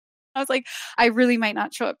I was like, I really might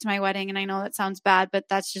not show up to my wedding. And I know that sounds bad, but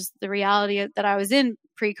that's just the reality that I was in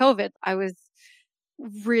pre-COVID. I was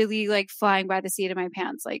really like flying by the seat of my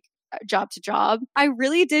pants, like job to job. I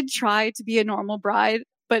really did try to be a normal bride,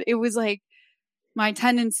 but it was like my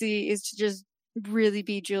tendency is to just really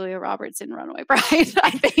be Julia Roberts in Runaway Bride.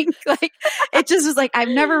 I think like it just was like, I've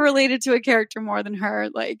never related to a character more than her.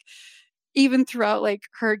 Like even throughout like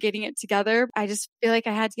her getting it together, I just feel like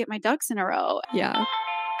I had to get my ducks in a row. Yeah.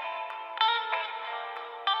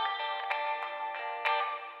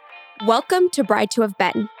 Welcome to Bride to Have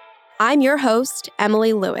Been. I'm your host,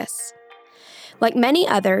 Emily Lewis. Like many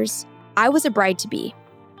others, I was a bride-to-be,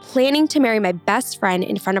 planning to marry my best friend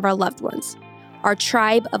in front of our loved ones, our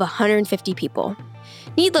tribe of 150 people.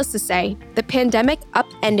 Needless to say, the pandemic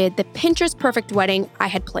upended the Pinterest-perfect wedding I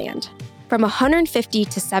had planned. From 150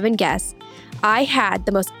 to 7 guests, I had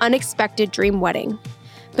the most unexpected dream wedding.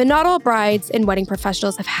 But not all brides and wedding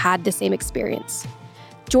professionals have had the same experience.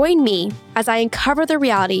 Join me as I uncover the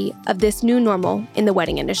reality of this new normal in the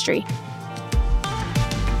wedding industry.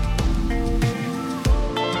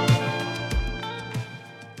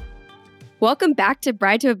 Welcome back to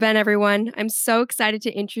Bride to Have Been, everyone. I'm so excited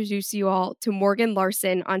to introduce you all to Morgan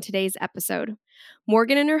Larson on today's episode.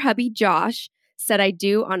 Morgan and her hubby, Josh, said I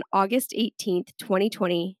do on August 18th,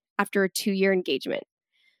 2020, after a 2-year engagement.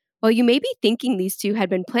 While you may be thinking these two had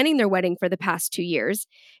been planning their wedding for the past 2 years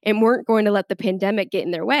and weren't going to let the pandemic get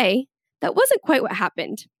in their way, that wasn't quite what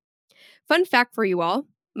happened. Fun fact for you all,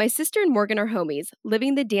 my sister and Morgan are homies,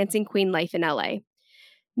 living the dancing queen life in LA.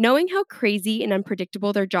 Knowing how crazy and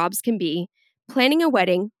unpredictable their jobs can be, planning a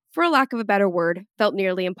wedding, for a lack of a better word, felt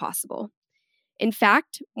nearly impossible. In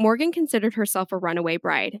fact, Morgan considered herself a runaway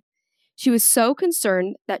bride. She was so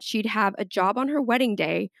concerned that she'd have a job on her wedding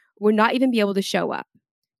day or would not even be able to show up.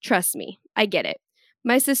 Trust me, I get it.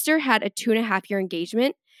 My sister had a 2.5-year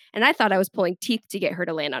engagement, and I thought I was pulling teeth to get her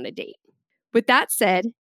to land on a date. With that said,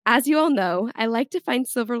 as you all know, I like to find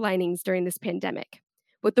silver linings during this pandemic.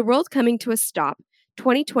 With the world coming to a stop,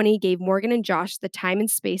 2020 gave Morgan and Josh the time and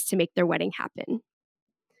space to make their wedding happen.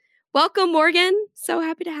 Welcome, Morgan. So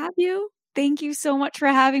happy to have you. Thank you so much for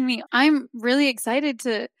having me. I'm really excited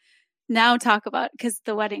to now talk about it because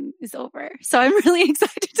the wedding is over. So I'm really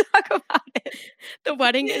excited to talk about it. The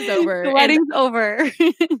wedding is over. The wedding's over.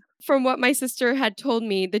 From what my sister had told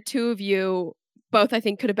me, the two of you both, I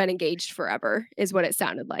think, could have been engaged forever, is what it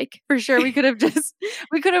sounded like. For sure. We could have just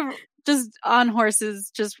on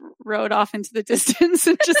horses, just rode off into the distance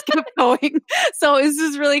and just kept going. So this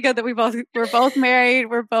is really good that we're both married.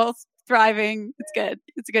 We're both thriving. It's good.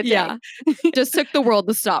 It's a good day. Yeah. Just took the world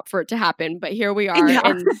to stop for it to happen. But here we are. Yeah.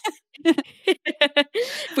 And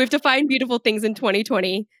if we have to find beautiful things in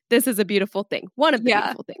 2020, this is a beautiful thing. One of the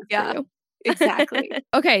beautiful things for you. Exactly.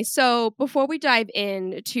 Okay, so before we dive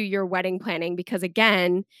into your wedding planning, because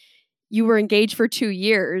again, you were engaged for 2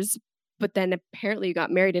 years, but then apparently you got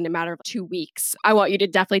married in a matter of 2 weeks. I want you to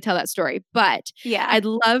definitely tell that story. But yeah, I'd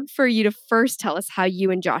love for you to first tell us how you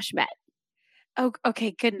and Josh met. Oh,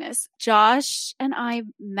 okay. Goodness. Josh and I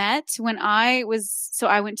met when I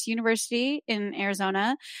went to university in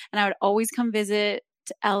Arizona, and I would always come visit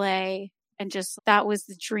to LA. And just, that was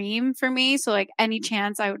the dream for me. So like any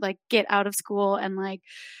chance I would like get out of school and like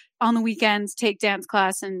on the weekends, take dance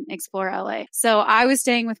class and explore LA. So I was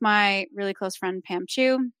staying with my really close friend, Pam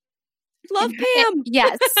Chu. Love Pam.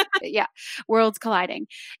 Yes. Yeah. Worlds colliding.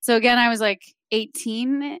 So again, I was like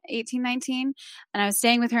 18, 19, and I was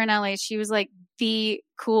staying with her in LA. She was like the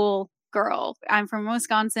cool girl. I'm from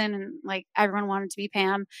Wisconsin, and like everyone wanted to be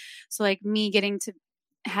Pam. So like me getting to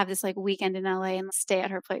have this like weekend in LA and stay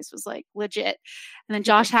at her place was like legit. And then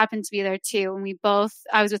Josh happened to be there too. And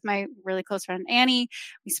I was with my really close friend, Annie.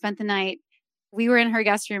 We spent the night. We were in her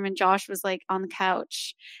guest room and Josh was like on the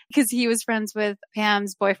couch because he was friends with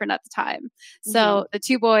Pam's boyfriend at the time. So the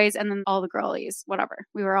two boys and then all the girlies, whatever.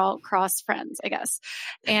 We were all cross friends, I guess.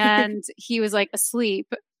 And he was like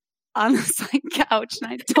asleep on this like couch,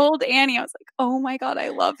 and I told Annie, I was like, oh my God, I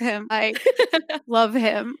love him. I love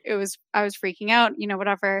him. I was freaking out,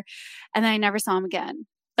 whatever. And then I never saw him again.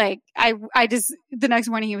 Like I just, the next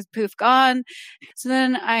morning he was poof gone. So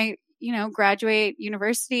then I, graduate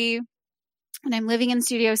university, and I'm living in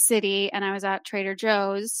Studio City, and I was at Trader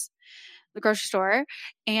Joe's, the grocery store.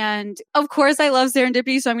 And of course I love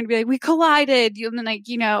serendipity. So I'm going to be like, we collided. And then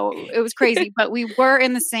it was crazy, but we were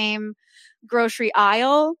in the same grocery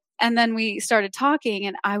aisle. And then we started talking,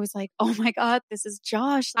 and I was like, oh my God, this is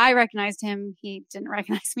Josh. I recognized him. He didn't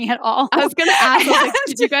recognize me at all. I was going to ask,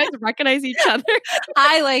 did you guys recognize each other?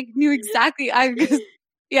 I knew exactly.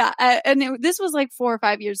 This was like 4 or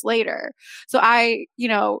 5 years later. So I,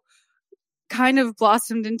 kind of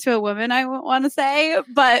blossomed into a woman, I want to say,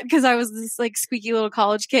 but because I was this like squeaky little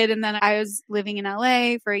college kid, and then I was living in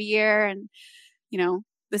LA for a year, and you know,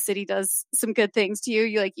 the city does some good things to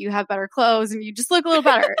you. You have better clothes and you just look a little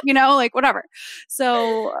better, you know, like whatever.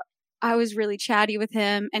 So I was really chatty with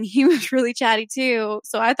him and he was really chatty too.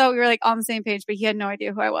 So I thought we were like on the same page, but he had no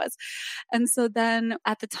idea who I was. And so then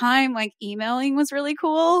at the time, like emailing was really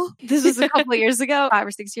cool. This was a couple of years ago, 5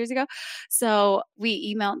 or 6 years ago. So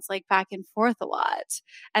we emailed like back and forth a lot.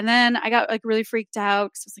 And then I got like really freaked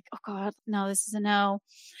out because I was like, oh God, no, this is a no.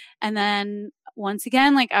 And then once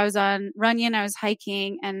again, like I was on Runyon, I was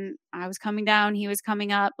hiking and I was coming down, he was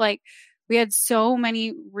coming up. Like we had so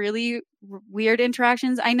many really weird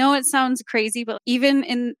interactions. I know it sounds crazy, but even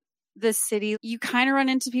in the city, you kind of run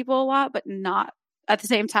into people a lot, but not at the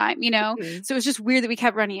same time, you know? Mm-hmm. So it was just weird that we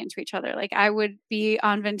kept running into each other. Like I would be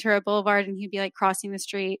on Ventura Boulevard and he'd be like crossing the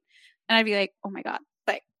street and I'd be like, oh my God,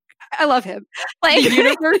 like I love him. Like the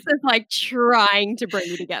universe is like trying to bring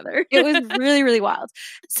you together. It was really, really wild.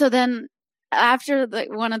 So then after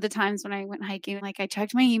one of the times when I went hiking, like I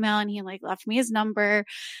checked my email and he like left me his number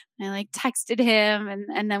and I like texted him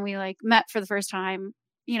and then we like met for the first time,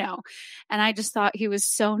 you know, and I just thought he was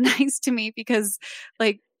so nice to me because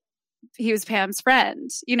like he was Pam's friend,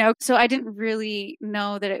 you know, so I didn't really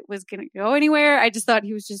know that it was going to go anywhere. I just thought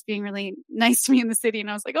he was just being really nice to me in the city. And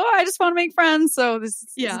I was like, oh, I just want to make friends. So this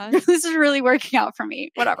is really working out for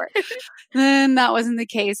me, whatever. Then that wasn't the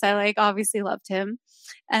case. I like obviously loved him.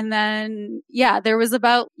 And then, yeah, there was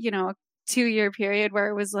about, you know, a 2-year period where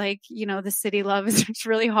it was like, you know, the city love is just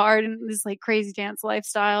really hard and this like crazy dance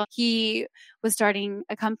lifestyle. He was starting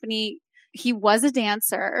a company. He was a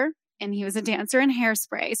dancer. And he was a dancer in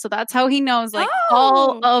Hairspray. So that's how he knows like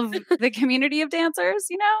all of the community of dancers,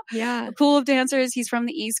 you know? Yeah. The pool of dancers. He's from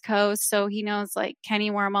the East Coast. So he knows like Kenny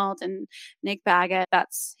Wormald and Nick Baggett.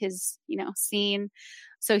 That's his, you know, scene.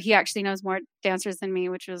 So he actually knows more dancers than me,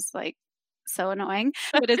 which was like so annoying,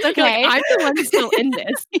 but it's okay. Like, I'm the one still in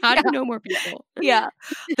this. How do you know more people? Yeah.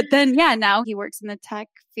 But then, yeah, now he works in the tech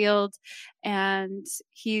field and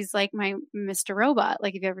he's like my Mr. Robot.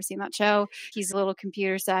 Like, have you ever seen that show? He's a little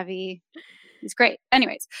computer savvy. He's great.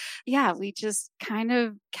 Anyways, yeah, we just kind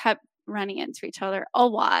of kept running into each other a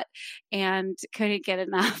lot and couldn't get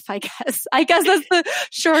enough, I guess. I guess that's the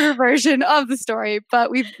shorter version of the story.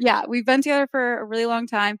 But we've been together for a really long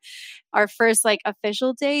time. Our first like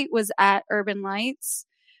official date was at Urban Lights.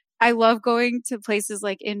 I love going to places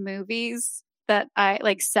like in movies that I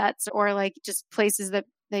like sets or like just places that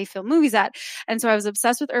they film movies at. And so I was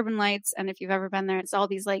obsessed with Urban Lights. And if you've ever been there, it's all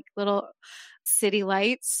these like little city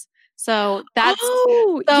lights. So that's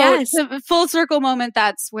yes. The full circle moment.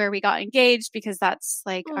 That's where we got engaged because that's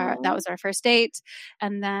like that was our first date.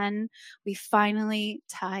 And then we finally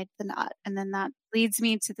tied the knot. And then that leads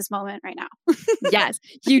me to this moment right now. Yes,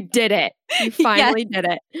 you did it. You finally did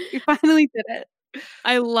it. You finally did it.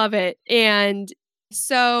 I love it. And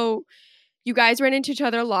so you guys ran into each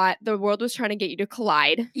other a lot. The world was trying to get you to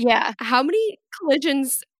collide. Yeah. How many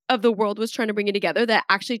collisions of the world was trying to bring you together that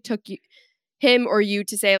actually took you, him or you,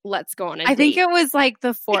 to say, let's go on a date? I think it was like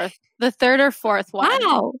the third or fourth one.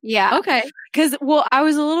 Wow. Yeah. Okay. Because, well, I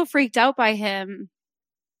was a little freaked out by him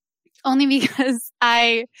only because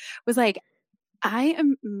I was like, I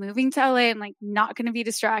am moving to LA and like not going to be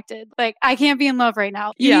distracted. Like I can't be in love right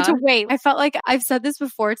now. You need to wait. I felt like I've said this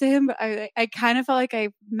before to him, but I kind of felt like I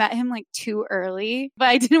met him like too early, but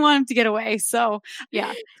I didn't want him to get away. So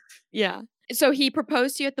yeah. Yeah. So he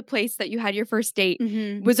proposed to you at the place that you had your first date.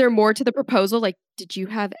 Mm-hmm. Was there more to the proposal? Like, did you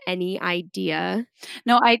have any idea?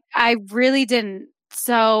 No, I really didn't.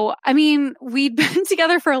 So, I mean, we'd been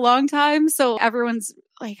together for a long time. So everyone's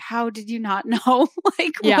like, how did you not know?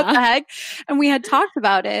 Like, what the heck? And we had talked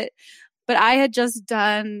about it, but I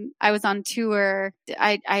was on tour.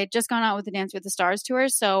 I had just gone out with the Dance with the Stars tour.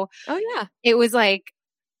 So it was like,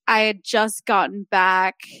 I had just gotten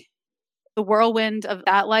back the whirlwind of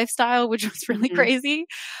that lifestyle, which was really crazy.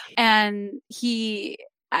 And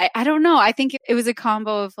I don't know. I think it was a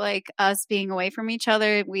combo of like us being away from each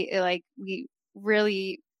other. We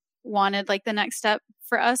really wanted like the next step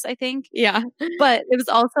for us, I think. Yeah. But it was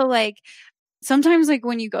also like sometimes like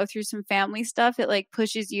when you go through some family stuff, it like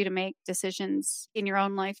pushes you to make decisions in your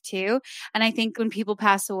own life too. And I think when people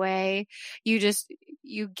pass away, you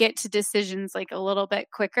get to decisions like a little bit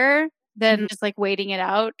quicker than just like waiting it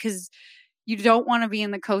out, because you don't want to be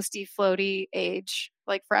in the coasty floaty age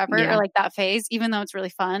like forever or like that phase, even though it's really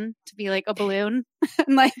fun to be like a balloon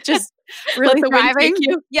and like just really thriving.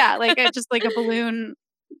 Yeah, like just like a balloon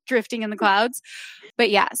drifting in the clouds. But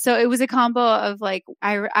yeah, so it was a combo of like,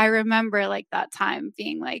 I remember like that time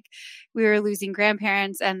being like, we were losing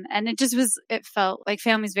grandparents and it felt like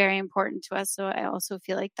family's very important to us. So I also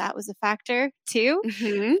feel like that was a factor too,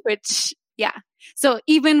 which yeah. So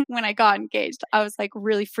even when I got engaged, I was like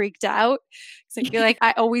really freaked out. So I feel like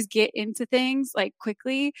I always get into things like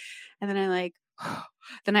quickly and then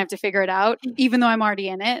then I have to figure it out, even though I'm already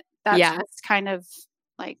in it. That's just kind of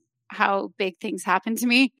like how big things happen to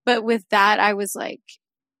me. But with that, I was like,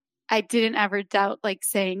 I didn't ever doubt like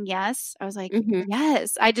saying yes. I was like,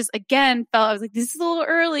 yes. I just again felt, I was like, this is a little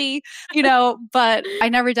early, but I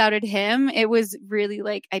never doubted him. It was really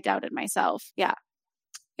like, I doubted myself. Yeah.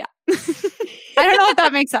 Yeah. I don't know if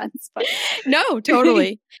that makes sense, but no,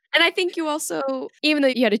 totally. And I think you also, even though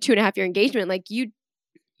you had a 2.5-year engagement, like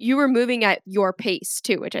you were moving at your pace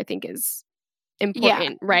too, which I think is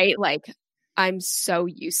important, right? Like I'm so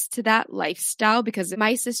used to that lifestyle because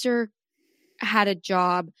my sister had a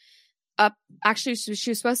job actually, so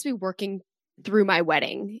she was supposed to be working through my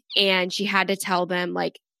wedding and she had to tell them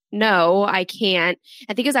like, no, I can't.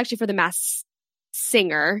 I think it was actually for the Masked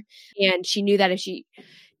Singer. And she knew that if she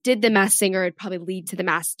did the Masked Singer, it'd probably lead to the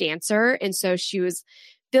Masked Dancer. And so she was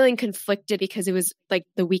feeling conflicted because it was like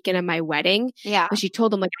the weekend of my wedding. Yeah. But she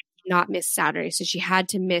told them like, I cannot miss Saturday. So she had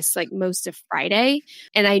to miss like most of Friday.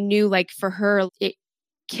 And I knew like for her, it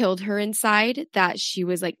killed her inside that she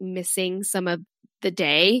was like missing some of the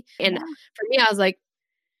day. And for me, I was like,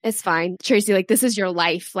 it's fine. Tracy, like this is your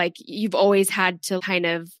life. Like you've always had to kind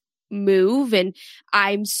of move. And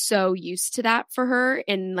I'm so used to that for her.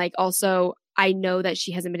 And like also I know that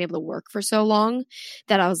she hasn't been able to work for so long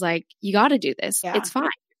that I was like, you got to do this. Yeah. It's fine.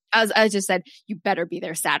 I just said, you better be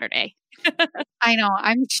there Saturday. I know.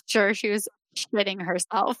 I'm sure she was shitting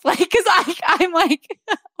herself. Like, cause I'm like,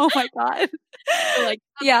 oh my God. Like,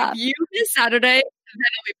 yeah. If you miss Saturday, then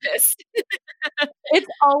I'll be pissed. It's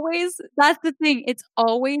always, that's the thing.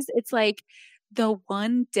 It's like the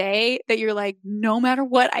one day that you're like, no matter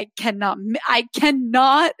what, I cannot,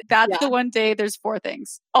 that's the one day there's 4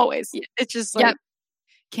 things. Always. Yeah. It's just like,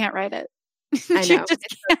 can't write it. I know.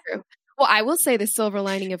 It's so true. Well, I will say the silver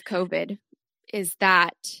lining of COVID is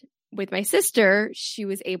that with my sister, she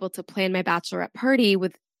was able to plan my bachelorette party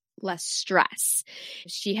with less stress.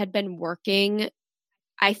 She had been working.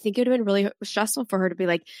 I think it would have been really stressful for her to be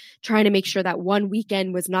like trying to make sure that one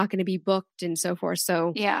weekend was not going to be booked and so forth.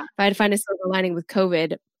 So if I had to find a silver lining with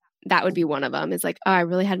COVID, that would be one of them. Is like, oh, I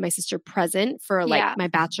really had my sister present for like my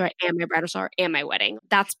bachelorette and my bridal shower and my wedding.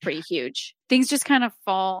 That's pretty huge. Things just kind of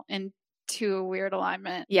fall into a weird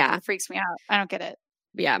alignment. Yeah. It freaks me out. I don't get it.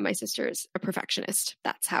 Yeah, my sister is a perfectionist.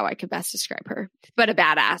 That's how I could best describe her. But a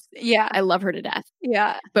badass. Yeah. I love her to death.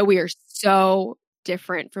 Yeah. But we are so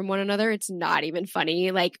different from one another. It's not even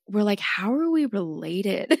funny. Like, we're like, how are we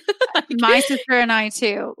related? My sister and I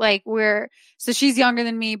too. Like, so she's younger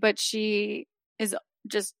than me, but she is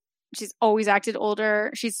she's always acted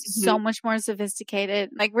older. She's so much more sophisticated.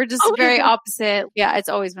 Like, we're just very opposite. Yeah, it's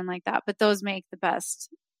always been like that. But those make the best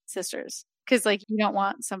sisters. Because, like, you don't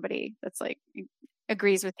want somebody that's like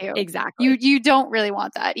agrees with you. Exactly. You don't really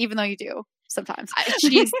want that, even though you do sometimes.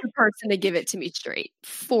 She's the person to give it to me straight.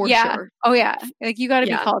 For sure. Oh yeah. Like you got to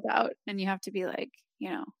be called out and you have to be like,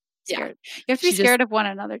 scared. You have to be scared of one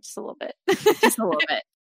another just a little bit. Just a little bit.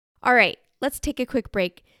 All right. Let's take a quick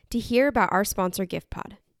break to hear about our sponsor,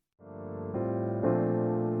 GiftPod.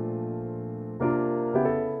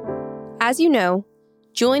 As you know,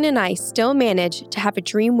 Julian and I still managed to have a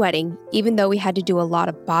dream wedding, even though we had to do a lot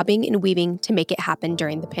of bobbing and weaving to make it happen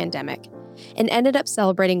during the pandemic, and ended up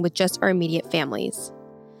celebrating with just our immediate families.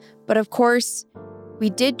 But of course, we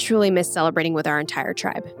did truly miss celebrating with our entire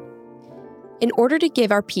tribe. In order to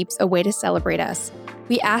give our peeps a way to celebrate us,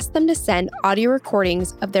 we asked them to send audio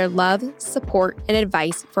recordings of their love, support, and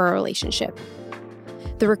advice for our relationship.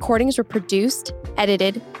 The recordings were produced,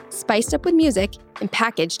 edited, spiced up with music, and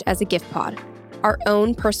packaged as a gift pod, our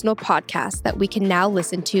own personal podcast that we can now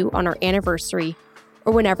listen to on our anniversary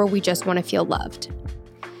or whenever we just want to feel loved.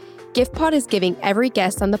 GiftPod is giving every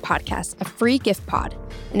guest on the podcast a free gift pod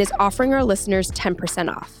and is offering our listeners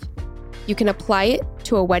 10% off. You can apply it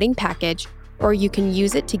to a wedding package, or you can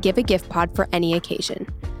use it to give a gift pod for any occasion,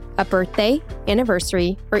 a birthday,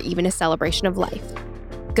 anniversary, or even a celebration of life.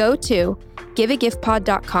 Go to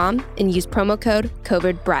giveagiftpod.com and use promo code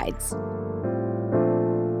COVIDBRIDES.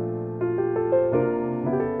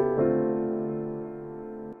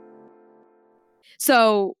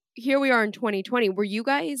 So here we are in 2020. Were you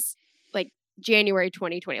guys, like January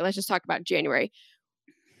 2020, let's just talk about January.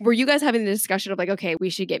 Were you guys having the discussion of like, okay,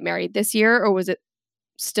 we should get married this year? Or was it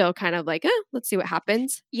still kind of like, let's see what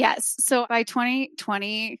happens? Yes. So by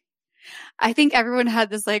 2020, I think everyone had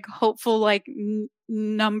this like hopeful like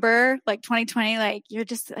number, like 2020, like you're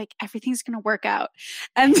just like everything's gonna work out.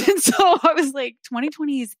 And then, so I was like,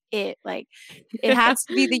 2020 is it. Like it has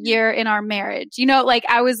to be the year in our marriage. You know, like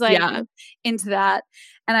I was like into that.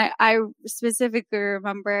 And I specifically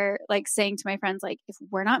remember like saying to my friends, like, if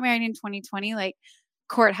we're not married in 2020, like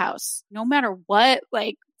courthouse, no matter what,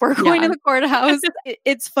 like we're going to the courthouse.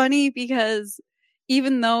 It's funny because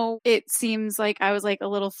even though it seems like I was like a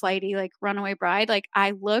little flighty, like runaway bride, like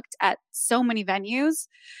I looked at so many venues,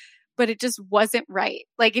 but it just wasn't right.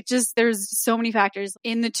 Like it just, there's so many factors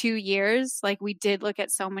in the 2 years. Like we did look at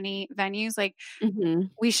so many venues, like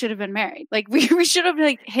we should have been married. Like we should have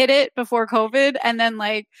like hit it before COVID and then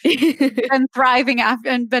like been thriving after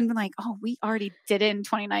and been like, oh, we already did it in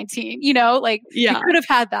 2019, you know, like we could have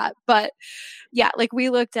had that. But yeah, like we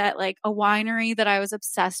looked at like a winery that I was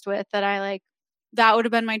obsessed with that I like, that would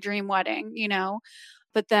have been my dream wedding, you know?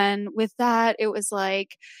 But then with that, it was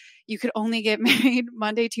like, you could only get married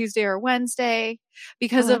Monday, Tuesday, or Wednesday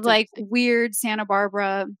because of like weird Santa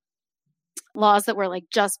Barbara laws that were like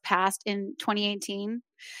just passed in 2018.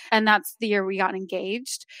 And that's the year we got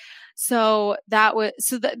engaged. So that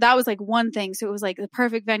was like one thing. So it was like the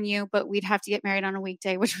perfect venue, but we'd have to get married on a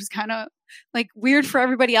weekday, which was kind of like weird for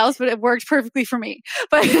everybody else, but it worked perfectly for me.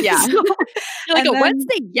 But yeah, so, you're like a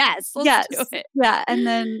Wednesday, let's do it. Yeah, and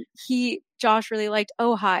then Josh really liked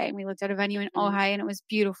Ojai, and we looked at a venue in Ojai, and it was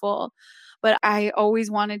beautiful. But I always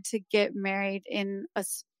wanted to get married in a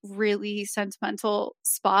really sentimental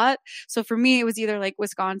spot. So for me, it was either like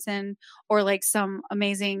Wisconsin or like some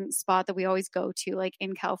amazing spot that we always go to, like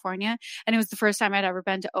in California. And it was the first time I'd ever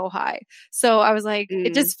been to Ojai. So I was like,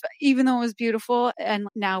 it just, even though it was beautiful, and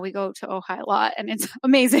now we go to Ojai a lot and it's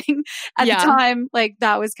amazing. At the time, like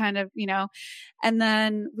that was kind of, you know, and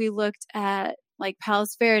then we looked at like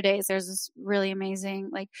Palos Verdes. There's this really amazing,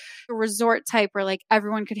 like a resort type where like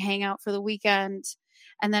everyone could hang out for the weekend.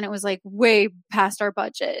 And then it was like way past our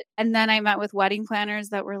budget. And then I met with wedding planners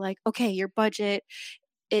that were like, okay, your budget,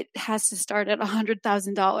 it has to start at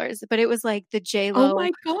 $100,000. But it was like the J-Lo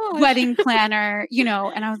wedding planner, you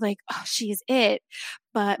know, and I was like, oh, she's it.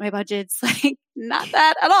 But my budget's like not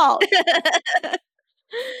that at all.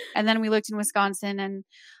 And then we looked in Wisconsin and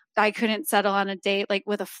I couldn't settle on a date like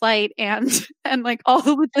with a flight and like all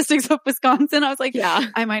the logistics of Wisconsin. I was like,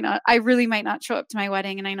 I really might not show up to my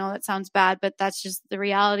wedding. And I know that sounds bad, but that's just the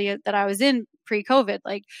reality that I was in pre-COVID.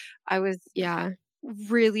 Like I was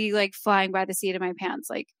really like flying by the seat of my pants,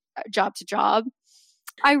 like job to job.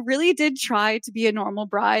 I really did try to be a normal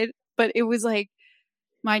bride, but it was like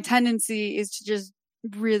my tendency is to just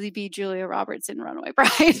really be Julia Roberts in Runaway Bride.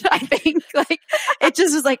 I think like it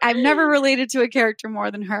just was like I've never related to a character more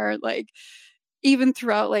than her, like even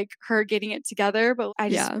throughout like her getting it together, but I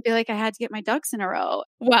just feel like I had to get my ducks in a row.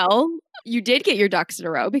 Well, you did get your ducks in a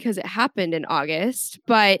row because it happened in August,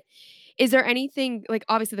 but is there anything like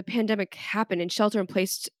obviously the pandemic happened and shelter in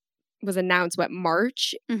place was announced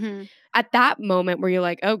March? At that moment where you're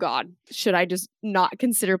like, oh God, should I just not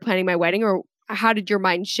consider planning my wedding, or how did your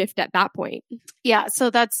mind shift at that point? Yeah. So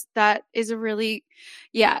that's a really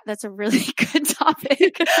good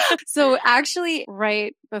topic. So actually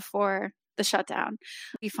right before the shutdown,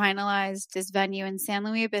 we finalized this venue in San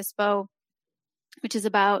Luis Obispo, which is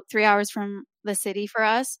about 3 hours from the city for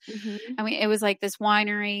us. And it was like this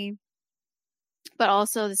winery, but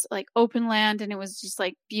also this like open land. And it was just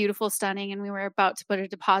like beautiful, stunning. And we were about to put a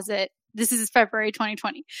deposit. This is February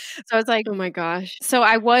 2020. So I was like, oh my gosh. So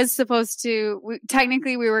I was supposed to,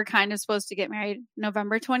 technically we were kind of supposed to get married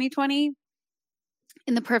November 2020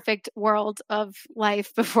 in the perfect world of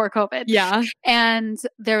life before COVID. Yeah. And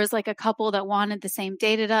there was like a couple that wanted the same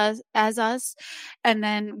date as us. And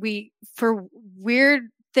then for weird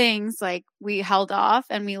things, like we held off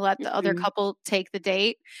and we let the other couple take the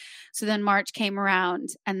date. So then March came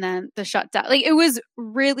around and then the shutdown. Like it was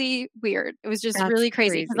really weird. It was just really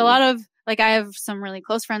crazy. Because a lot of like I have some really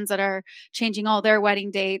close friends that are changing all their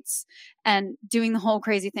wedding dates and doing the whole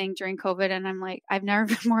crazy thing during COVID. And I'm like, I've never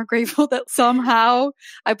been more grateful that somehow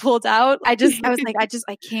I pulled out. I was like,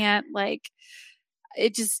 I can't like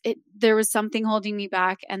there was something holding me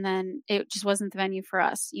back, and then it just wasn't the venue for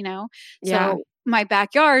us, you know? Yeah. So my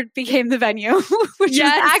backyard became the venue, which is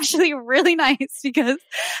actually really nice because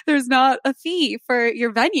there's not a fee for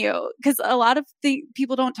your venue. Because a lot of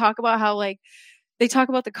people don't talk about how like they talk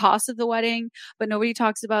about the cost of the wedding, but nobody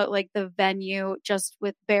talks about like the venue just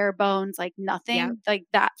with bare bones, like nothing, like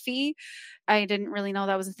that fee. I didn't really know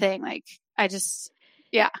that was a thing. Like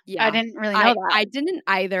Yeah. Yeah. I didn't really know that. I didn't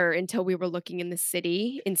either until we were looking in the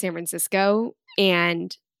city in San Francisco.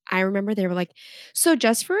 And I remember they were like, so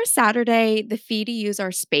just for a Saturday, the fee to use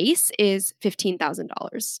our space is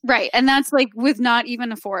 $15,000. Right. And that's like with not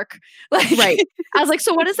even a fork. Like, Right. I was like,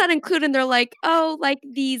 so what does that include? And they're like, oh, like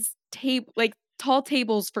these tall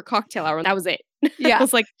tables for cocktail hour. And that was it. Yeah. I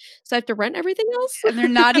was like, so I have to rent everything else? And they're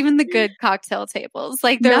not even the good cocktail tables.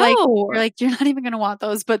 Like they're like, you're not even going to want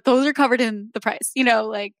those, but those are covered in the price,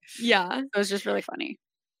 like, yeah. It was just really funny.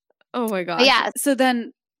 Oh my gosh. But yeah. So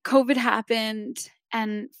then COVID happened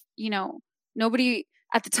and, nobody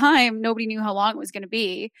at the time, nobody knew how long it was going to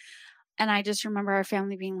be. And I just remember our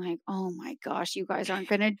family being like, oh my gosh, you guys aren't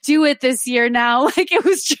going to do it this year now. Like it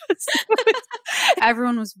was just,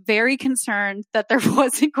 everyone was very concerned that there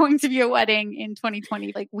wasn't going to be a wedding in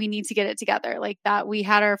 2020. Like we need to get it together like that. We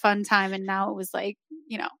had our fun time and now it was like,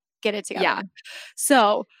 get it together. Yeah.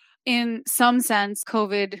 So in some sense,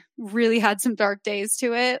 COVID really had some dark days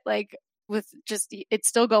to it. Like with just, it's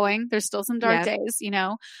still going. There's still some dark days,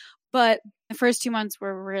 but the first 2 months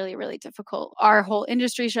were really, really difficult. Our whole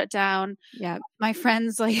industry shut down. Yeah. My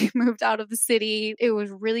friends moved out of the city. It was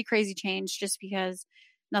really crazy change just because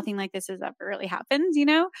nothing like this has ever really happened,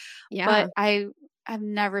 Yeah. But I've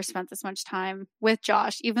never spent this much time with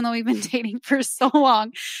Josh, even though we've been dating for so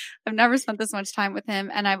long. I've never spent this much time with him.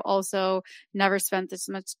 And I've also never spent this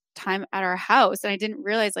much time at our house. And I didn't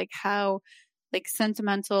realize how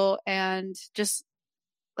sentimental and just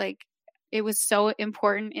it was so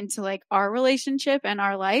important into our relationship and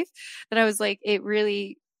our life that I was like, it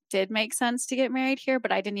really did make sense to get married here,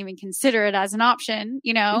 but I didn't even consider it as an option,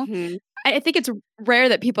 Mm-hmm. I think it's rare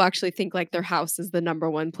that people actually think their house is the number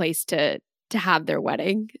one place to have their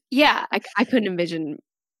wedding. Yeah. I couldn't envision.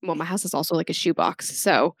 Well, my house is also like a shoebox,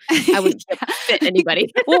 so I wouldn't fit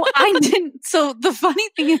anybody. Well, I didn't. So the funny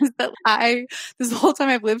thing is that this whole time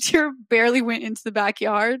I've lived here, barely went into the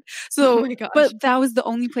backyard. So, oh my gosh. But that was the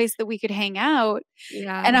only place that we could hang out.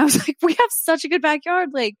 Yeah. And I was like, we have such a good backyard.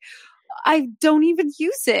 I don't even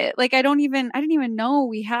use it. I didn't even know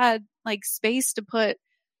we had space to put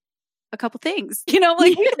a couple things,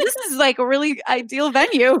 this is a really ideal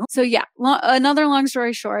venue. So yeah, another long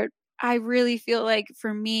story short, I really feel like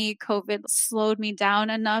for me, COVID slowed me down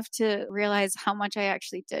enough to realize how much I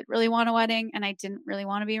actually did really want a wedding. And I didn't really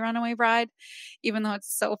want to be a runaway bride, even though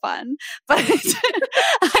it's so fun. But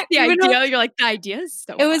the idea, you're like, the idea is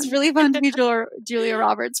so fun. It was really fun to be Julia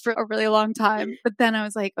Roberts for a really long time. But then I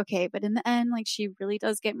was like, okay, but in the end, she really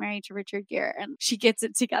does get married to Richard Gere and she gets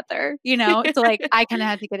it together, So I kind of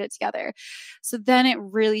had to get it together. So then it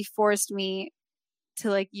really forced me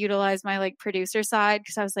to utilize my producer side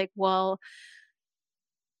because I was like, well,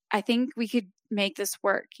 I think we could make this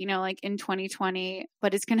work, in 2020,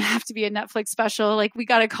 but it's going to have to be a Netflix special. We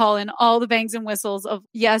got to call in all the bangs and whistles of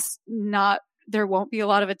there won't be a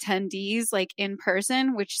lot of attendees in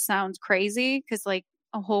person, which sounds crazy because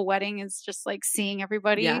a whole wedding is just seeing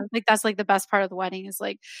everybody. Yeah. That's the best part of the wedding is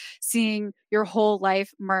seeing your whole life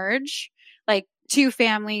merge. Two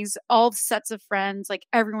families, all sets of friends,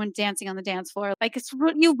 everyone dancing on the dance floor. It's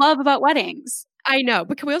what you love about weddings. I know,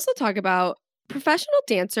 but can we also talk about professional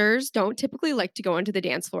dancers don't typically like to go onto the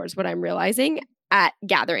dance floors, what I'm realizing at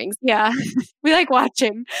gatherings. Yeah. We like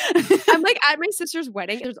watching. I'm at my sister's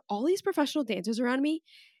wedding. There's all these professional dancers around me.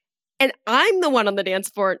 And I'm the one on the dance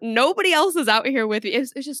floor. Nobody else is out here with me.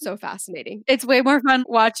 It's just so fascinating. It's way more fun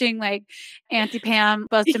watching Auntie Pam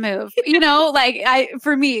bust a move.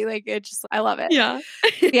 For me, I love it. Yeah.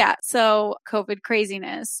 Yeah. So COVID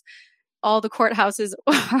craziness. All the courthouses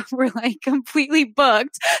were completely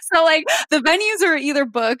booked. So the venues are either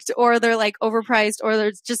booked or they're overpriced or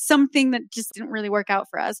there's just something that just didn't really work out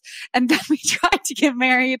for us. And then we tried to get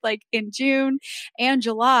married in June and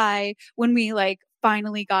July when we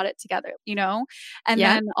finally got it together, and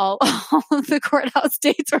then all of the courthouse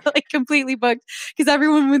dates were completely booked because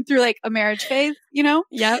everyone went through a marriage phase, in COVID.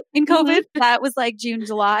 Mm-hmm. That was June,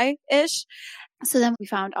 July-ish. So then we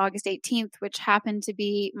found August 18th, which happened to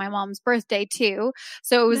be my mom's birthday too.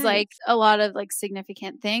 So it was nice. A lot of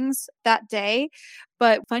significant things that day.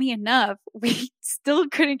 But funny enough, we still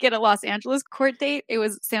couldn't get a Los Angeles court date. It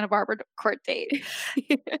was Santa Barbara court date.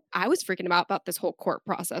 I was freaking about this whole court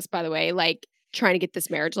process, by the way, trying to get this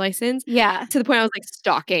marriage license. Yeah. To the point I was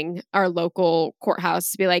stalking our local courthouse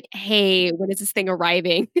to be like, hey, when is this thing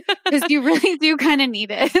arriving? Because you really do kind of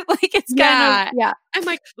need it. It's kind of, yeah. I'm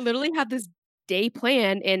literally have this day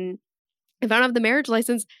plan and if I don't have the marriage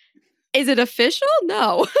license, is it official?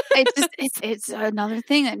 No. It's another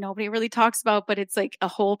thing that nobody really talks about, but it's a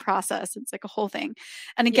whole process. It's a whole thing.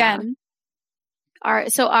 And again,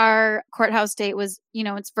 Our courthouse date was,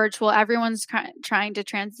 it's virtual. Everyone's trying to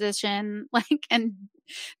transition, like, and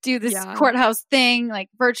do this courthouse thing, like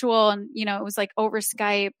virtual. And, it was like over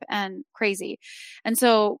Skype and crazy. And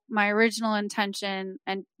so my original intention,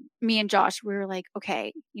 and me and Josh, we were like,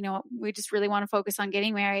 okay, we just really want to focus on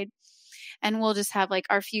getting married, and we'll just have like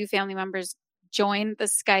our few family members join the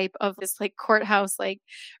Skype of this like courthouse, like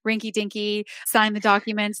rinky dinky, sign the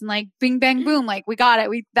documents and like bing, bang, boom. Like we got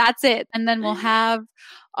it. That's it. And then we'll have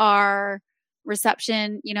our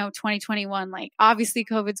reception, 2021, like obviously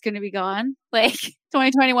COVID's going to be gone. Like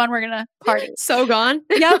 2021, we're going to party. So gone.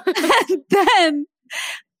 Yep. And then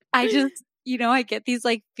I just, I get these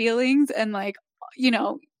like feelings, and like,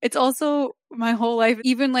 it's also my whole life,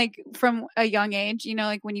 even like from a young age,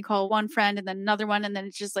 like when you call one friend and then another one, and then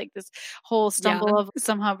it's just like this whole stumble of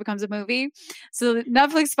somehow becomes a movie. So the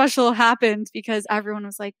Netflix special happened because everyone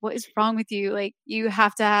was like, what is wrong with you? Like you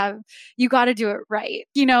got to do it right.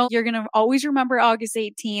 You're going to always remember August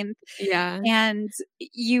 18th. Yeah. And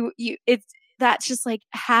that's just like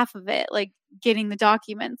half of it, like getting the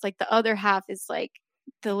documents. Like the other half is like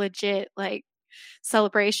the legit like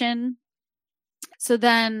celebration. So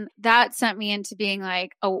then that sent me into being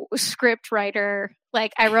like a script writer.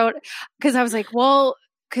 Like I wrote, because I was like, well,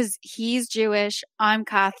 because he's Jewish, I'm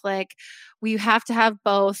Catholic, we have to have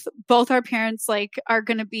both our parents like are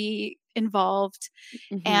going to be involved,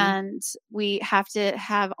 and we have to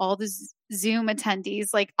have all the Zoom attendees,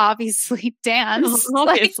 like obviously dance.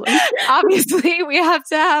 Obviously. Like, obviously we have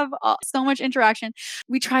to have so much interaction.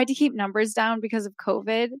 We tried to keep numbers down because of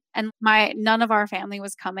COVID, and none of our family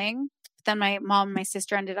was coming. Then my mom and my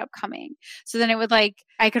sister ended up coming. So then it would like,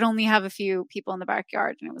 I could only have a few people in the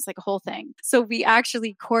backyard, and it was like a whole thing. So we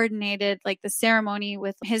actually coordinated like the ceremony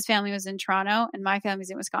with his family was in Toronto and my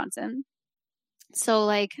family's in Wisconsin. So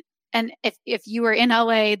like, and if you were in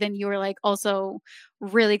LA, then you were like also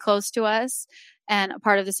really close to us and a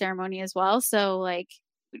part of the ceremony as well. So like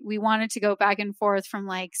we wanted to go back and forth from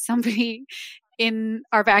like somebody in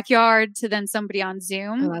our backyard to then somebody on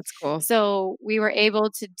Zoom. Oh, that's cool. So we were able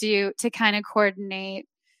to kind of coordinate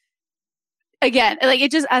again. Like it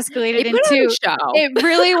just escalated into show. It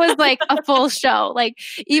really was like a full show. Like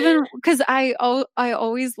even because I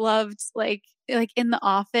always loved like in The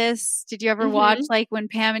Office. Did you ever watch like when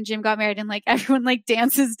Pam and Jim got married and like everyone like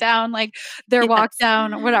dances down like their walk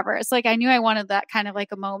down or whatever? It's like I knew I wanted that kind of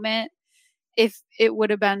like a moment. If it would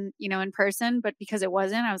have been, in person, but because it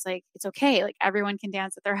wasn't, I was like, it's okay. Like everyone can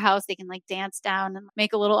dance at their house. They can like dance down and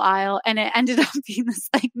make a little aisle. And it ended up being this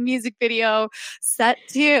like music video set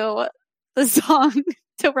to the song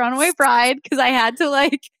to Runaway Bride. Cause I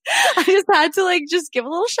just had to just give a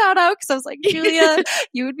little shout out. Cause I was like, Julia,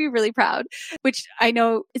 you would be really proud, which I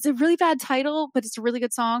know it's a really bad title, but it's a really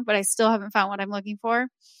good song, but I still haven't found what I'm looking for.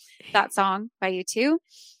 That song by U2.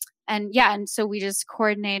 And and so we just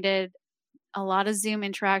coordinated a lot of Zoom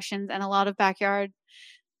interactions and a lot of backyard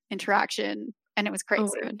interaction. And it was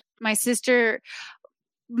crazy. Oh, my sister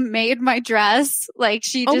made my dress. Like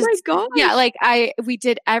she just, oh my gosh. Yeah, like we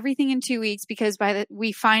did everything in 2 weeks because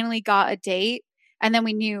we finally got a date, and then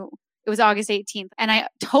we knew it was August 18th. And I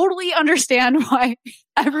totally understand why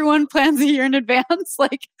everyone plans a year in advance.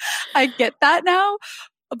 Like I get that now.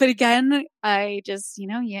 But again, I just,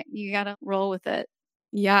 you got to roll with it.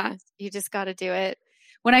 Yeah. You just got to do it.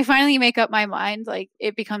 When I finally make up my mind, like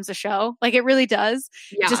it becomes a show. Like it really does.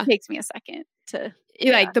 Yeah. It just takes me a second to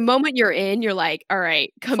like the moment you're in, you're like, all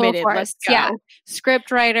right, committed. Let's go. Yeah.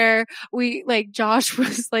 Script writer. We like Josh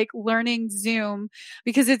was like learning Zoom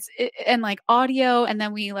because and like audio. And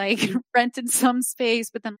then we like rented some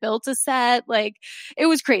space, but then built a set. Like it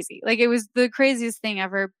was crazy. Like it was the craziest thing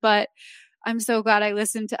ever. But I'm so glad I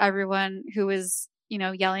listened to everyone who was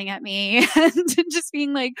yelling at me and just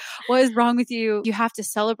being like, what is wrong with you? You have to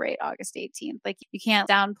celebrate August 18th. Like you can't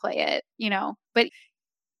downplay it, but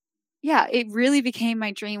yeah, it really became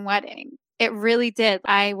my dream wedding. It really did.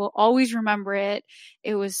 I will always remember it.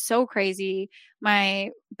 It was so crazy.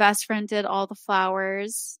 My best friend did all the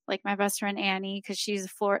flowers, like my best friend Annie, because she's a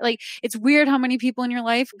floor. Like it's weird how many people in your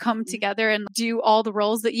life come together and do all the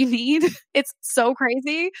roles that you need. It's so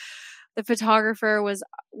crazy. The photographer was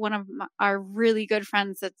one of our really good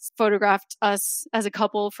friends that's photographed us as a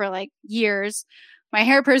couple for like years. My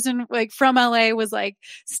hair person like from LA was like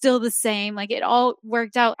still the same. Like it all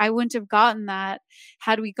worked out. I wouldn't have gotten that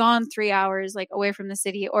had we gone 3 hours like away from the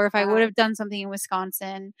city, or if I would have done something in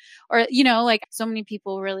Wisconsin, or like so many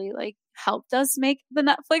people really like helped us make the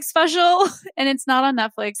Netflix special. And it's not on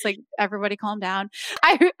Netflix. Like, everybody calm down.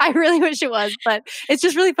 I really wish it was, but it's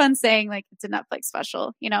just really fun saying like it's a Netflix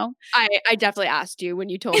special, you know? I definitely asked you when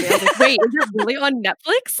you told me. I was like, wait, is it really on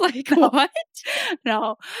Netflix? Like, what?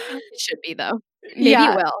 No. It should be, though. Maybe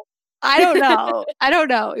it will. I don't know. I don't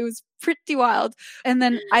know. It was pretty wild. And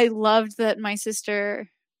then I loved that my sister,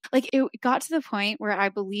 like, it got to the point where I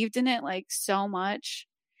believed in it like so much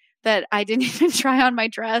that I didn't even try on my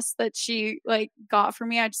dress that she like got for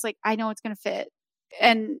me. I just like, I know it's going to fit.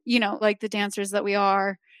 And, you know, like the dancers that we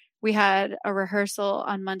are, we had a rehearsal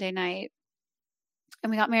on Monday night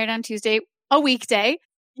and we got married on Tuesday, a weekday.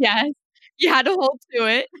 Yes. You had to hold to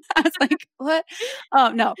it. I was like, what? Oh,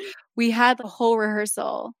 no. We had the whole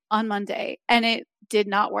rehearsal on Monday and it did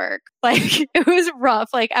not work. Like, it was rough.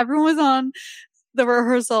 Like, everyone was on the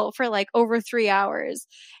rehearsal for like over 3 hours.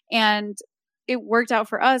 And it worked out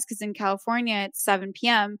for us because in California it's 7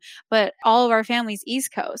 p.m., but all of our family's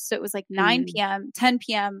East Coast. So it was like 9 p.m., 10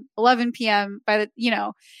 p.m., 11 p.m. by the, you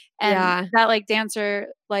know, and that like dancer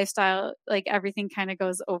lifestyle, like everything kind of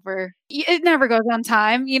goes over. It never goes on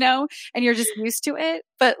time, you know, and you're just used to it.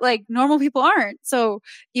 But like normal people aren't. So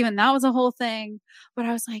even that was a whole thing. But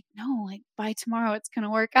I was like, no, like by tomorrow it's going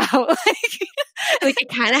to work out. Like it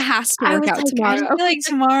kind of has to work out like, tomorrow. I feel like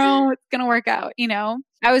tomorrow it's going to work out, you know?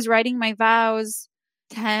 I was writing my vows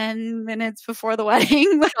 10 minutes before the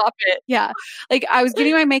wedding. Stop it. Yeah. Like I was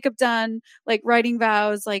getting my makeup done, like writing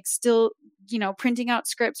vows, like still, you know, printing out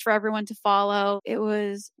scripts for everyone to follow. It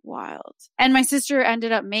was wild. And my sister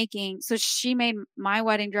ended up so she made my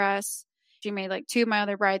wedding dress. She made like 2 of my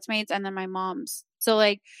other bridesmaids and then my mom's. So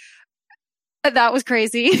like, that was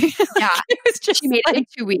crazy. Yeah. It was just she made like, it in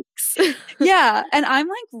 2 weeks. Yeah. And I'm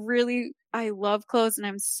like I love clothes and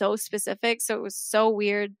I'm so specific. So it was so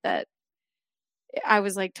weird that I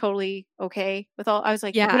was like totally okay with all. I was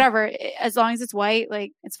like, whatever, as long as it's white,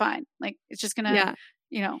 like it's fine. Like it's just gonna,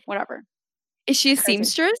 you know, whatever. Is she a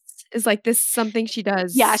seamstress? Is like this something she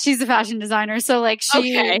does? Yeah, she's a fashion designer. So like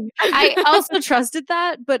I also trusted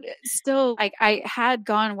that, but still like I had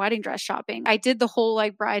gone wedding dress shopping. I did the whole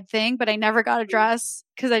like bride thing, but I never got a dress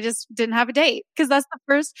because I just didn't have a date. Because that's the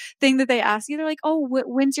first thing that they ask you. They're like, oh,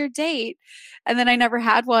 when's your date? And then I never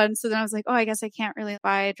had one. So then I was like, oh, I guess I can't really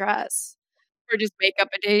buy a dress. Or just make up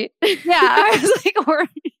a date. Yeah. I was like, or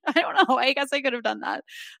I don't know. I guess I could have done that.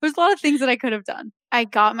 There's a lot of things that I could have done. I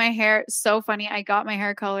got my hair, so funny. I got my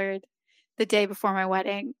hair colored the day before my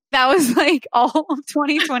wedding. That was like all of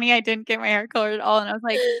 2020. I didn't get my hair colored at all. And I was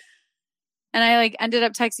like, and I like ended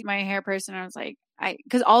up texting my hair person. And I was like,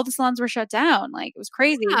 because all the salons were shut down. Like it was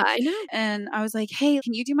crazy. Yeah, I know. And I was like, hey,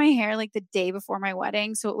 can you do my hair like the day before my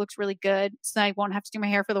wedding so it looks really good so that I won't have to do my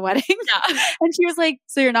hair for the wedding? Yeah. And she was like,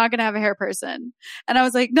 so you're not going to have a hair person? And I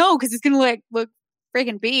was like, no, because it's going to look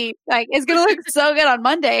freaking beat. Like it's going to look so good on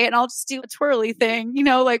Monday and I'll just do a twirly thing, you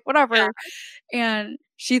know, like whatever. Yeah. And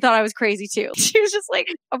she thought I was crazy too. She was just like,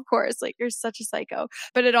 of course, like you're such a psycho.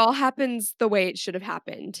 But it all happens the way it should have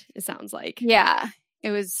happened, it sounds like. Yeah.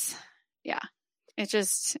 It was, yeah. It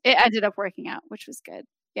ended up working out, which was good.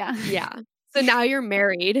 Yeah. Yeah. So now you're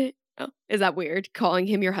married. Oh, is that weird? Calling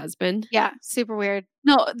him your husband? Yeah. Super weird.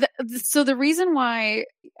 No. So the reason why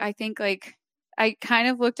I think like I kind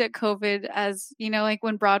of looked at COVID as, you know, like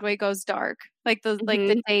when Broadway goes dark, like the like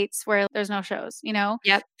the dates where there's no shows, you know?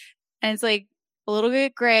 Yep. And it's like a little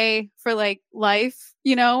bit gray for like life,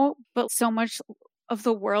 you know, but so much of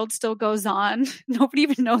the world still goes on. Nobody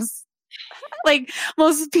even knows. Like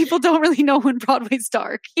most people don't really know when Broadway's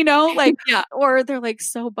dark, you know, like, or they're like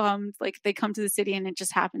so bummed, like they come to the city and it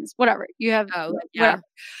just happens, whatever you have. Whatever.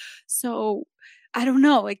 So I don't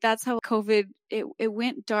know, like that's how COVID, it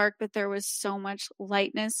went dark, but there was so much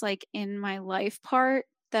lightness, like in my life part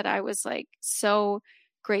that I was like so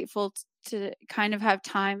grateful to kind of have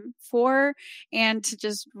time for and to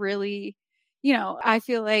just really, you know, I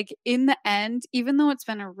feel like in the end, even though it's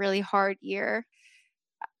been a really hard year,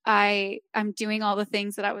 I'm doing all the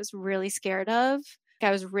things that I was really scared of. I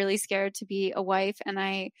was really scared to be a wife and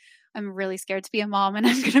I'm really scared to be a mom and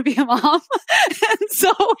I'm going to be a mom. And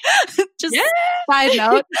so just side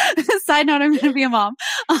note, I'm going to be a mom.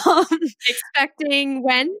 Expecting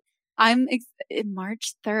when? I'm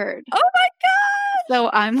March 3rd. Oh my God. So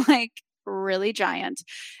I'm like really giant.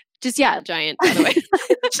 Just, giant, by the way.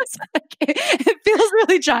 Just like, it feels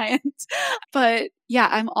really giant. But yeah,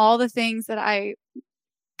 I'm all the things that I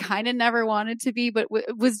kind of never wanted to be, but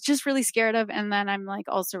was just really scared of. And then I'm like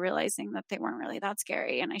also realizing that they weren't really that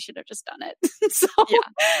scary and I should have just done it.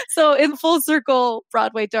 So in full circle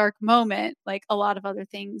Broadway dark moment, like a lot of other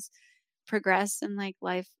things progress and like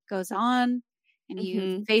life goes on and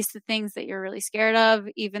you face the things that you're really scared of,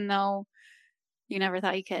 even though you never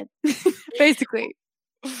thought you could, basically.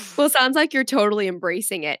 Well, it sounds like you're totally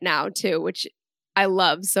embracing it now too, which I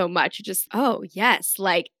love so much. Just, oh, yes,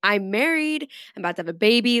 like I'm married, I'm about to have a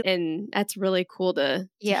baby, and that's really cool to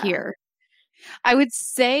hear. I would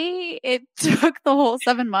say it took the whole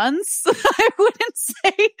 7 months. I wouldn't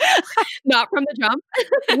say not from the jump.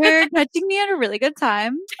 You're catching me at a really good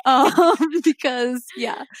time. Because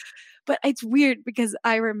but it's weird because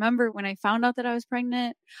I remember when I found out that I was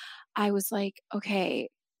pregnant, I was like, okay,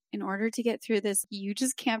 in order to get through this, you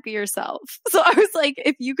just can't be yourself. So I was like,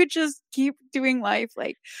 if you could just keep doing life,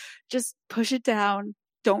 like just push it down.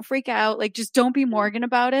 Don't freak out. Like, just don't be Morgan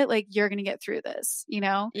about it. Like, you're going to get through this, you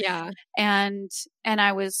know? Yeah. And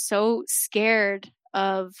I was so scared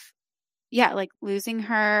of, like losing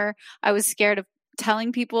her. I was scared of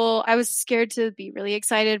telling people. I was scared to be really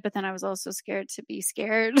excited, but then I was also scared to be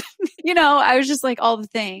scared. You know, I was just like all the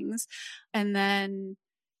things. And then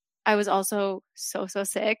I was also so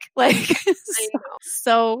sick, like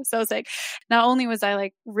so sick. Not only was I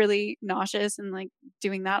like really nauseous and like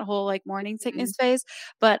doing that whole like morning sickness phase,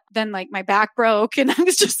 but then like my back broke and I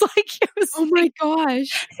was just like, it was, oh my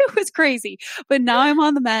gosh, it was crazy. But now I'm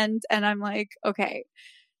on the mend and I'm like, okay,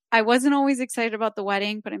 I wasn't always excited about the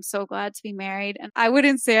wedding, but I'm so glad to be married. And I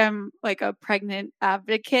wouldn't say I'm like a pregnant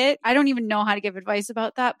advocate. I don't even know how to give advice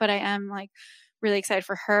about that, but I am like really excited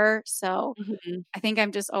for her. So I think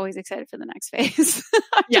I'm just always excited for the next phase.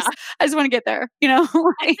 I just want to get there, you know?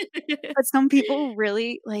 But some people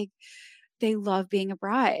really like, they love being a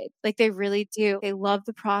bride. Like they really do. They love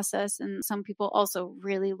the process. And some people also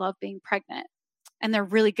really love being pregnant and they're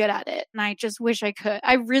really good at it. And I just wish I could.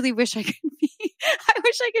 I really wish I could be. I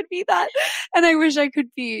wish I could be that. And I wish I could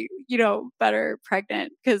be, you know, better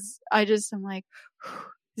pregnant because I'm like,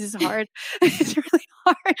 this is hard. It's really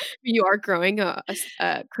hard. You are growing a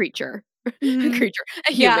creature, a human.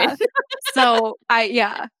 Yeah. So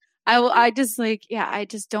I just like, I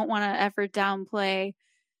just don't want to ever downplay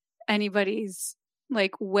anybody's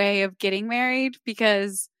like way of getting married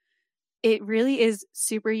because it really is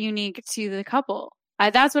super unique to the couple.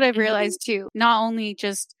 That's what I've realized too. Not only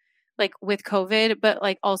just like with COVID, but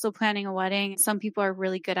like also planning a wedding. Some people are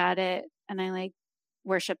really good at it and I like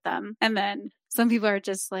worship them. And then some people are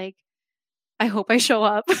just like, I hope I show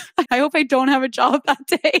up. I hope I don't have a job that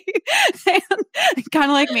day. Kind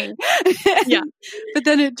of like me. Yeah. But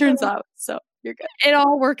then it turns out, so you're good. It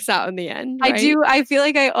all works out in the end. Right? I do. I feel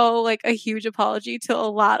like I owe like a huge apology to a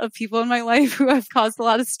lot of people in my life who I've caused a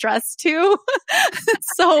lot of stress to.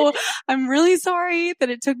 So I'm really sorry that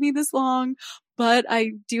it took me this long, but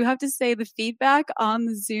I do have to say the feedback on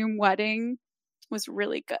the Zoom wedding was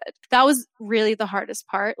really good. That was really the hardest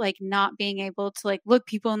part, like not being able to like look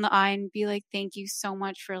people in the eye and be like, thank you so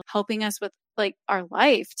much for helping us with like our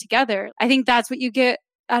life together. I think that's what you get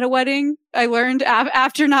at a wedding. I learned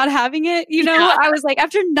after not having it, you know, I was like,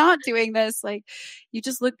 after not doing this, like you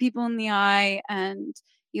just look people in the eye and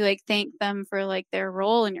you like thank them for like their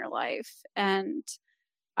role in your life. And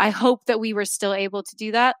I hope that we were still able to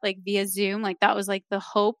do that like via Zoom. Like that was like the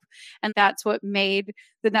hope. And that's what made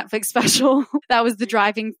the Netflix special. That was the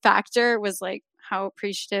driving factor, was like how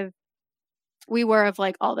appreciative we were of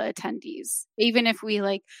like all the attendees. Even if we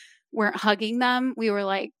like weren't hugging them, we were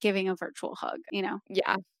like giving a virtual hug, you know?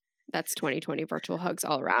 Yeah. That's 2020 virtual hugs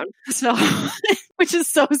all around. So, which is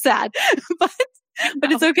so sad,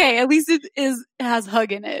 but it's okay. At least it has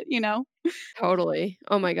hug in it, you know? Totally.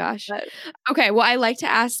 Oh my gosh. Okay. Well, I like to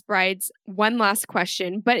ask brides one last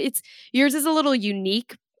question, but yours is a little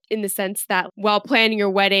unique in the sense that while planning your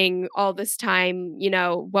wedding all this time, you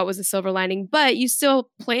know, what was the silver lining, but you still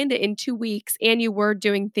planned it in 2 weeks and you were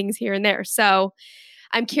doing things here and there. So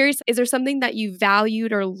I'm curious, is there something that you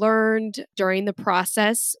valued or learned during the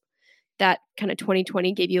process that kind of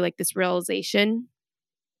 2020 gave you like this realization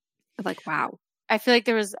of like, wow. I feel like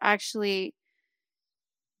there was actually,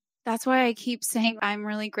 that's why I keep saying I'm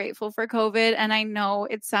really grateful for COVID. And I know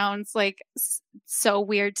it sounds like so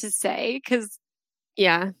weird to say because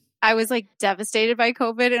I was like devastated by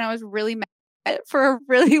COVID and I was really mad for a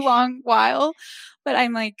really long while. But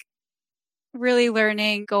I'm like really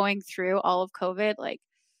learning going through all of COVID, like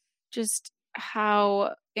just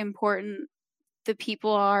how important the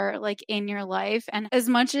people are like in your life. And as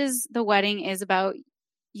much as the wedding is about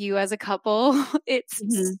you as a couple,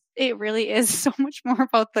 it really is so much more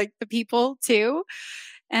about like the people too.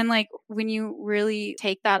 And like when you really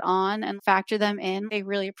take that on and factor them in, they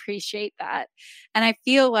really appreciate that. And I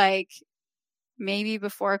feel like maybe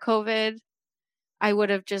before COVID, I would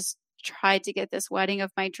have just tried to get this wedding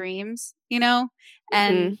of my dreams, you know,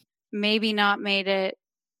 and maybe not made it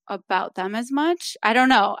about them as much. I don't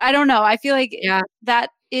know. I feel like Yeah. that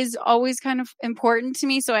is always kind of important to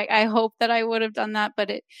me. So I hope that I would have done that, but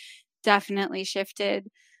it definitely shifted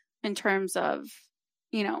in terms of,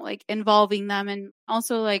 like involving them, and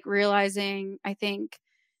also like realizing, I think,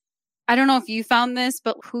 I don't know if you found this,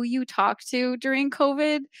 but who you talk to during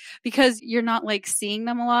COVID, because you're not like seeing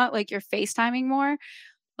them a lot, like you're FaceTiming more,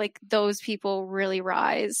 like those people really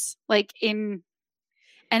rise and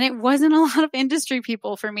it wasn't a lot of industry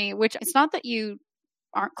people for me, which it's not that you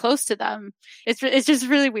aren't close to them. It's just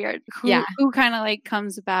really weird who kind of like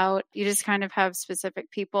comes about. You just kind of have specific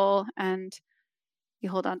people and you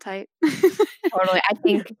hold on tight. Totally.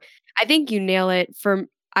 I think you nail it.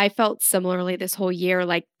 I felt similarly this whole year.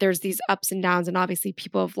 Like there's these ups and downs, and obviously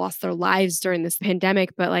people have lost their lives during this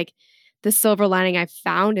pandemic. But like the silver lining I've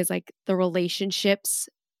found is like the relationships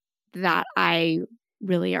that I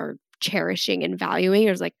really are cherishing and valuing. It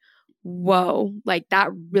was like, whoa, like that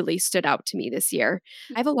really stood out to me this year.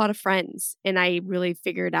 I have a lot of friends, and I really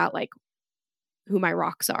figured out like who my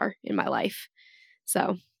rocks are in my life.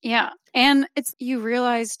 So yeah. And you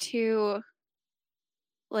realize too,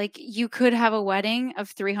 like you could have a wedding of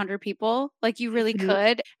 300 people, like you really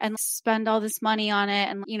could, and spend all this money on it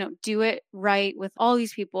and, do it right with all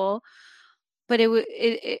these people. But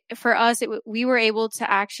for us, we were able to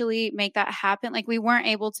actually make that happen. Like we weren't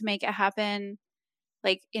able to make it happen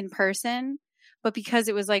like in person, but because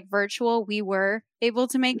it was like virtual, we were able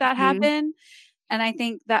to make that happen. And I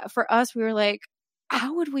think that for us, we were like,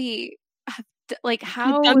 how would we have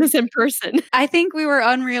how done this in person? I think we were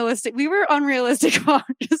unrealistic. We were unrealistic about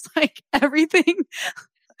just like everything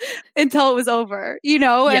until it was over,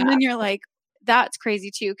 and then you're like, that's crazy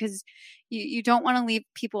too. Cause you don't want to leave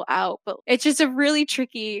people out, but it's just a really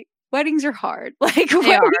tricky, weddings are hard. Like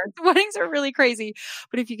weddings are really crazy,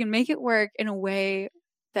 but if you can make it work in a way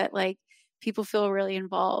that like people feel really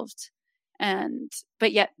involved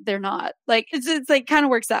but yet they're not, like, it's like kind of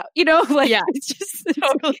works out, like it's just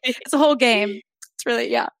totally, it's a whole game. It's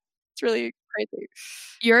really, it's really crazy.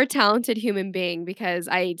 You're a talented human being, because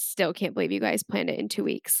I still can't believe you guys planned it in 2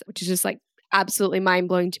 weeks, which is just like absolutely mind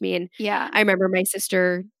blowing to me. And I remember my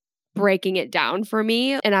sister breaking it down for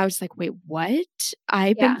me, and I was like, wait, what?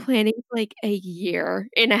 I've been planning like a year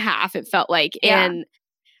and a half, it felt like. And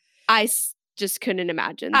I just couldn't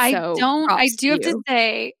imagine. I do have to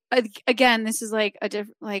say, again, this is like a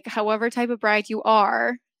different, like however type of bride you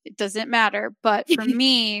are, it doesn't matter. But for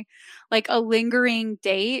me, like a lingering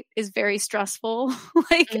date is very stressful.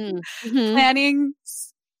 Like planning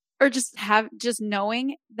or just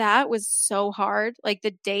knowing that was so hard. Like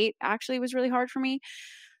the date actually was really hard for me.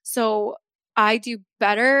 So I do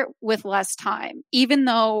better with less time, even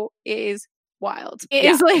though it is wild. It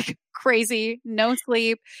is like crazy, no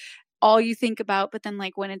sleep, all you think about. But then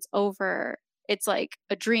like when it's over, it's like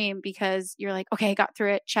a dream, because you're like, okay, I got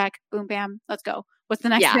through it. Check, boom, bam, let's go. What's the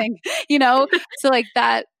next thing? So like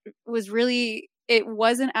that was really, it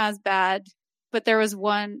wasn't as bad, but there was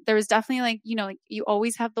definitely like, like you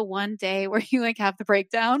always have the one day where you like have the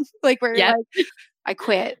breakdown, like where you're like, I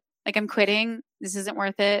quit. Like I'm quitting. This isn't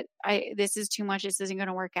worth it. This is too much. This isn't going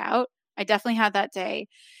to work out. I definitely had that day.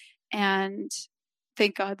 And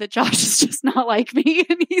thank God that Josh is just not like me.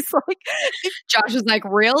 And he's like, Josh is like,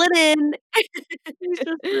 reel it in. He's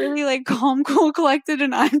just really like calm, cool, collected.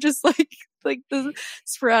 And I'm just like the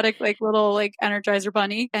sporadic, like little like Energizer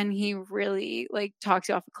bunny. And he really like talks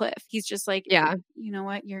you off a cliff. He's just like, you know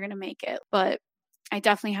what? You're going to make it. But I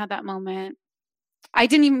definitely had that moment. I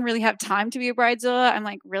didn't even really have time to be a bridezilla. I'm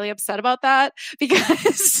like really upset about that,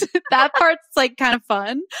 because that part's like kind of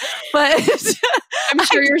fun, but I'm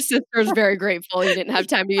sure your sister is very grateful you didn't have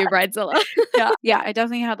time to be a bridezilla. Yeah. I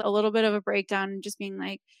definitely had a little bit of a breakdown, and just being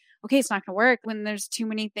like, okay, it's not going to work when there's too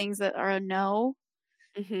many things that are a no.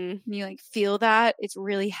 And you like feel that it's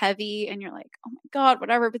really heavy, and you're like, oh my God,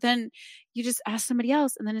 whatever. But then you just ask somebody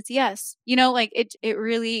else, and then it's yes. Like it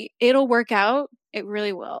really, it'll work out. It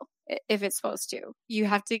really will. If it's supposed to. You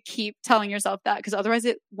have to keep telling yourself that, because otherwise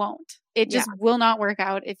it won't. It just will not work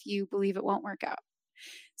out if you believe it won't work out.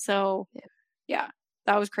 So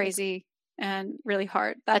that was crazy and really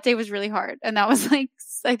hard. That day was really hard. And that was like,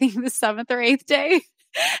 I think the 7th or 8th day.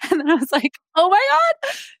 And then I was like, oh my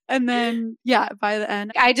God. And then, by the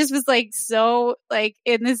end, I just was like, so like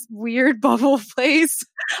in this weird bubble place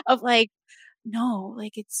of like, no,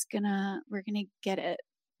 like we're going to get it.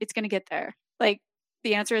 It's going to get there. Like,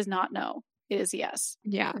 the answer is not no. It is yes.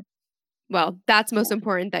 Yeah. Well, that's most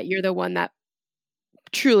important, that you're the one that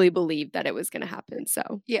truly believed that it was going to happen.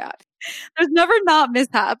 So there's never not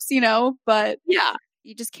mishaps, but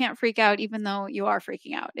you just can't freak out, even though you are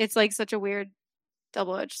freaking out. It's like such a weird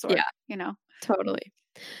double-edged sword, Totally.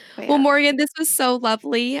 But Well, Morgan, this was so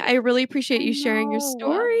lovely. I really appreciate you sharing your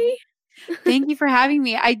story. Thank you for having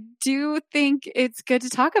me. I do think it's good to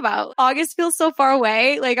talk about. August feels so far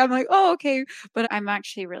away. Like, I'm like, oh, okay. But I'm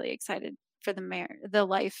actually really excited for the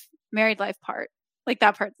married life part. Like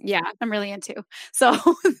that part. Yeah. I'm really into. So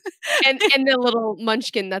and the little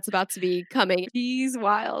munchkin that's about to be coming. She's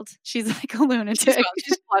wild. She's like a lunatic.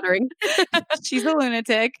 She's fluttering. She's a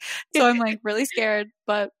lunatic. So I'm like really scared,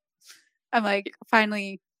 but I'm like,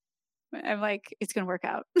 finally, it's going to work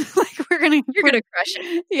out. Like you're going to crush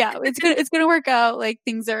it. Yeah. It's going to work out. Like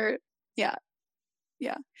things are, yeah.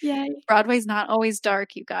 Broadway's not always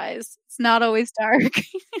dark, you guys. It's not always dark.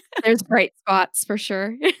 There's bright spots for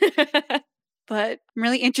sure. But I'm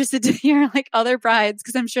really interested to hear like other brides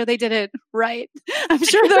because I'm sure they did it right. I'm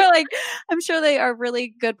sure they are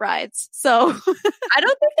really good brides. So I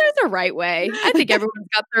don't think there's a right way. I think everyone's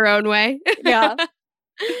got their own way. Yeah.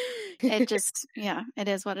 It just, it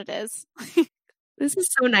is what it is. This is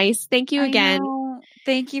so nice. Thank you again.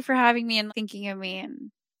 Thank you for having me and thinking of me.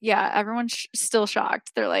 And everyone's still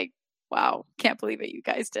shocked. They're like, wow, can't believe it. You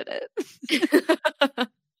guys did it.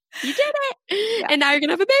 You did it. And now you're going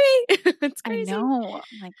to have a baby. It's crazy. I know.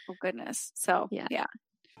 I'm like, oh goodness. So yeah.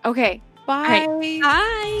 Okay. Bye. Right.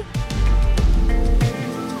 Bye.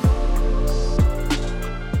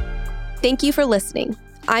 Thank you for listening.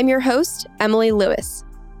 I'm your host, Emily Lewis.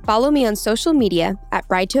 Follow me on social media at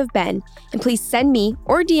Bride to Have Been, and please send me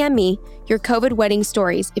or DM me your COVID wedding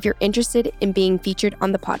stories if you're interested in being featured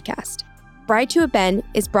on the podcast. Bride to Have Been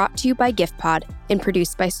is brought to you by GiftPod and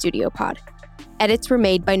produced by StudioPod. Edits were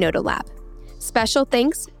made by Notolab. Special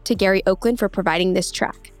thanks to Gary Oakland for providing this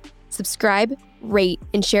track. Subscribe, rate,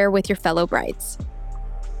 and share with your fellow brides.